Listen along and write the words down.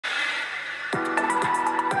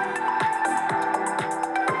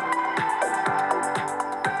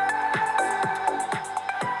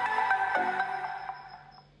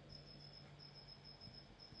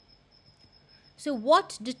So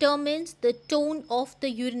what determines the tone of the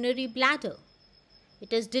urinary bladder?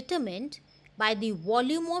 It is determined by the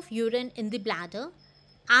volume of urine in the bladder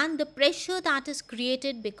and the pressure that is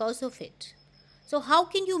created because of it. So how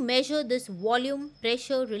can you measure this volume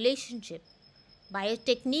pressure relationship? By a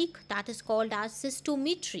technique that is called as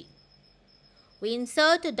cistometry. We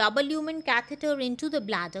insert a double lumen catheter into the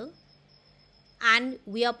bladder and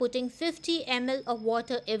we are putting 50 ml of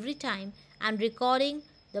water every time and recording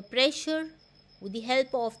the pressure with the help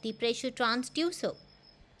of the pressure transducer.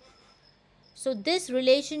 So this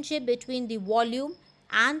relationship between the volume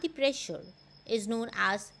and the pressure is known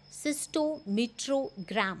as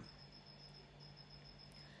Cystometrogram.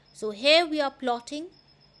 So here we are plotting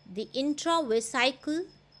the intravesical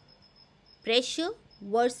pressure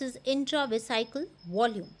versus intravesical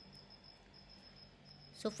volume.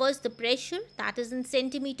 So first the pressure, that is in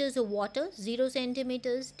centimeters of water, 0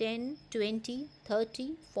 centimeters, 10, 20,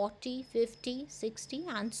 30, 40, 50, 60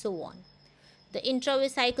 and so on. The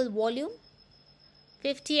intravesical volume,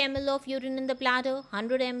 50 ml of urine in the bladder,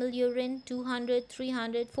 100 ml urine, 200,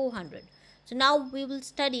 300, 400. So now we will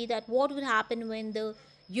study that what would happen when the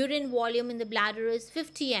urine volume in the bladder is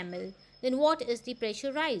 50 ml, then what is the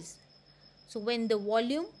pressure rise? So when the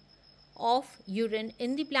volume of urine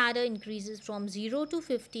in the bladder increases from 0 to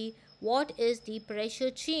 50, what is the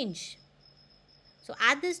pressure change? So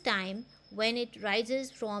at this time, when it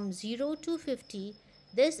rises from 0 to 50,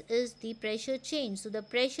 this is the pressure change. So the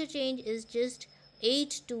pressure change is just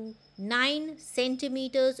 8 to 9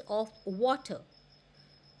 centimeters of water.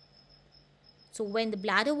 So when the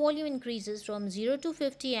bladder volume increases from 0 to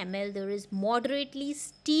 50 ml, there is moderately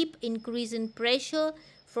steep increase in pressure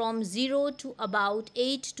from 0 to about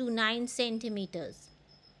 8 to 9 centimeters.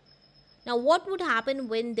 Now what would happen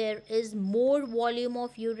when there is more volume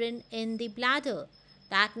of urine in the bladder?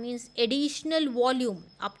 That means additional volume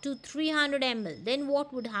up to 300 ml. Then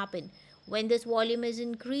what would happen when this volume is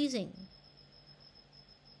increasing?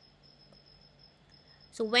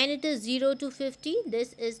 So when it is 0 to 50,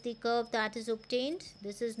 this is the curve that is obtained.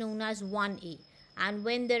 This is known as 1A. And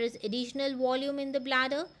when there is additional volume in the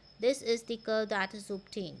bladder, this is the curve that is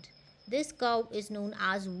obtained. This curve is known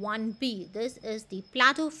as 1B. This is the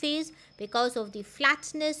plateau phase because of the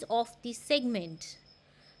flatness of the segment.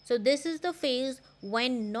 So this is the phase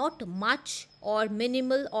when not much or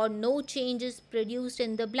minimal or no change is produced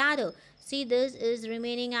in the bladder. See, this is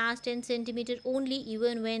remaining as 10 centimeter only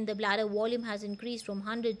even when the bladder volume has increased from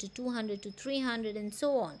 100 to 200 to 300 and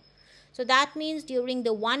so on. So that means during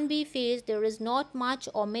the 1B phase, there is not much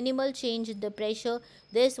or minimal change in the pressure.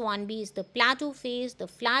 This 1B is the plateau phase, the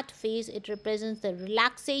flat phase. It represents the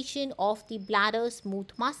relaxation of the bladder smooth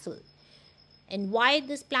muscle. And why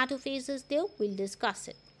this plateau phase is there, we'll discuss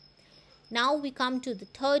it. Now we come to the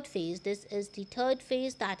third phase. This is the third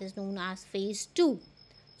phase that is known as phase 2.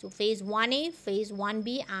 So phase 1A, phase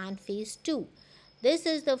 1B and phase 2. This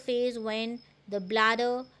is the phase when the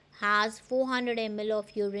bladder has 400 ml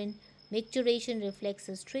of urine. Micturition reflex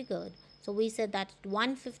is triggered. So we said that at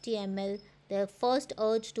 150 ml, the first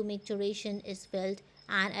urge to micturition is felt,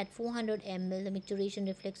 and at 400 ml, the micturition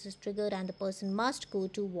reflex is triggered and the person must go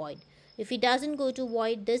to void. If he doesn't go to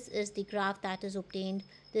void, this is the graph that is obtained.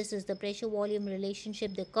 This is the pressure volume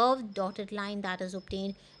relationship, the curved dotted line that is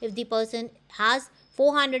obtained. If the person has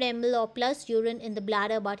 400 ml or plus urine in the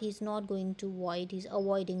bladder but he's not going to void, he's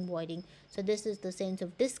avoiding voiding. So this is the sense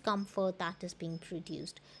of discomfort that is being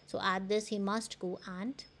produced. So at this he must go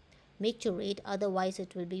and micturate, otherwise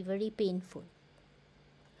it will be very painful.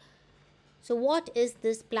 So what is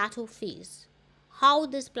this plateau phase? How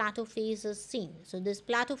this plateau phase is seen? So this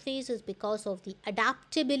plateau phase is because of the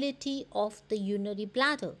adaptability of the urinary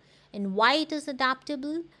bladder. And why it is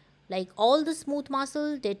adaptable? Like all the smooth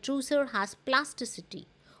muscle, detrusor has plasticity,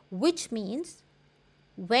 which means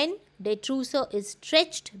when detrusor is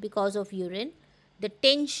stretched because of urine, the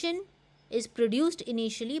tension is produced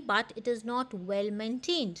initially but it is not well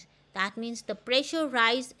maintained. That means the pressure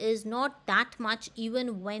rise is not that much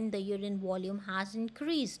even when the urine volume has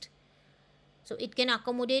increased. So it can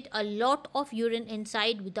accommodate a lot of urine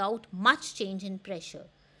inside without much change in pressure.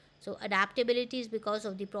 So adaptability is because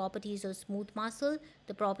of the properties of smooth muscle,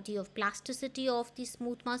 the property of plasticity of the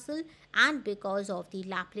smooth muscle, and because of the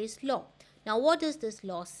Laplace law. Now what does this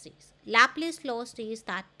law say? Laplace law says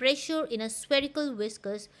that pressure in a spherical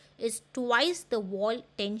viscous is twice the wall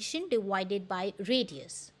tension divided by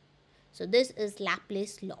radius. So this is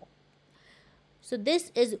Laplace law. So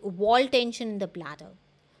this is wall tension in the bladder.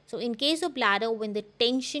 So in case of bladder, when the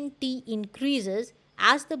tension T increases,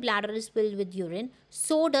 as the bladder is filled with urine,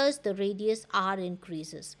 so does the radius R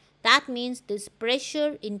increases. That means this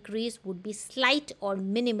pressure increase would be slight or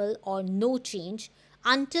minimal or no change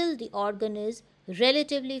until the organ is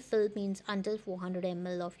relatively filled, means until 400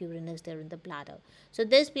 ml of urine is there in the bladder. So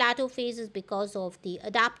this plateau phase is because of the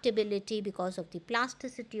adaptability, because of the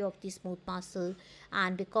plasticity of the smooth muscle,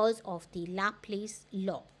 and because of the Laplace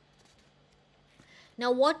law.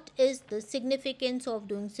 Now, what is the significance of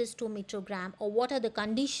doing cystometrogram, or what are the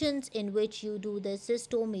conditions in which you do the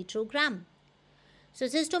cystometrogram? So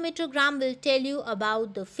cystometrogram will tell you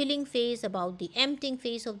about the filling phase, about the emptying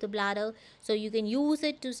phase of the bladder. So you can use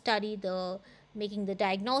it to study the making the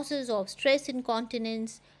diagnosis of stress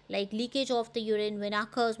incontinence, like leakage of the urine when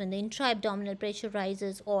occurs when the intra-abdominal pressure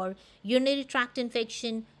rises, or urinary tract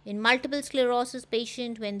infection in multiple sclerosis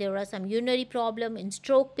patient when there are some urinary problem, in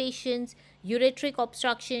stroke patients, ureteric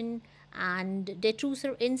obstruction and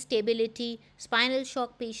detrusor instability, spinal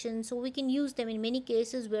shock patients. So we can use them in many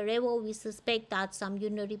cases wherever we suspect that some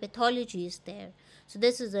urinary pathology is there. So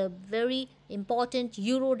this is a very important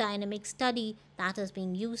urodynamic study that is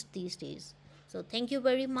being used these days. So thank you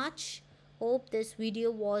very much. Hope this video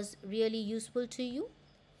was really useful to you.